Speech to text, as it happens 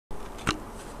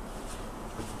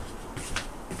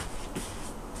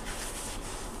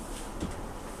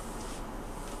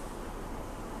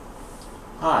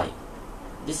Hi,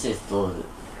 this is Toru.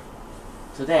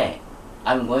 Today,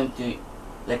 I'm going to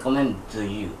recommend to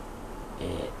you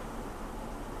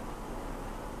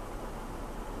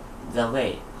the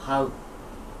way how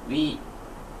we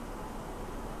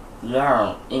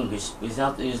learn English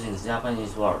without using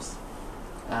Japanese words.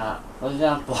 For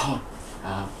example,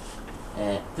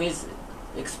 please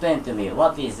explain to me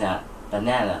what is a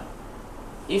banana.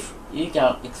 If you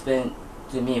can explain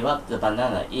to me what the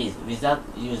banana is without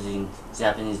using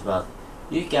Japanese words,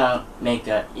 you can make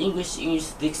an English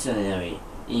dictionary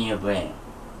in your brain.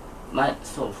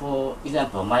 So for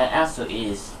example, my answer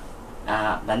is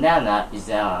banana is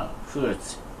a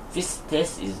fruit. This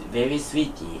taste is very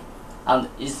sweety and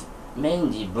is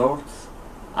mainly brought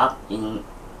up in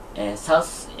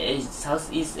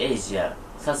Southeast Asia,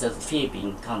 such as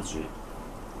Philippine country,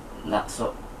 and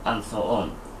so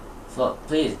on. So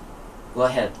please go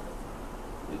ahead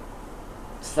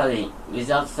studying please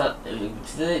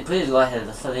go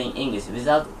ahead studying English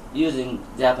without using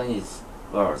Japanese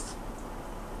words.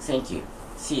 Thank you.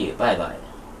 See you. Bye bye.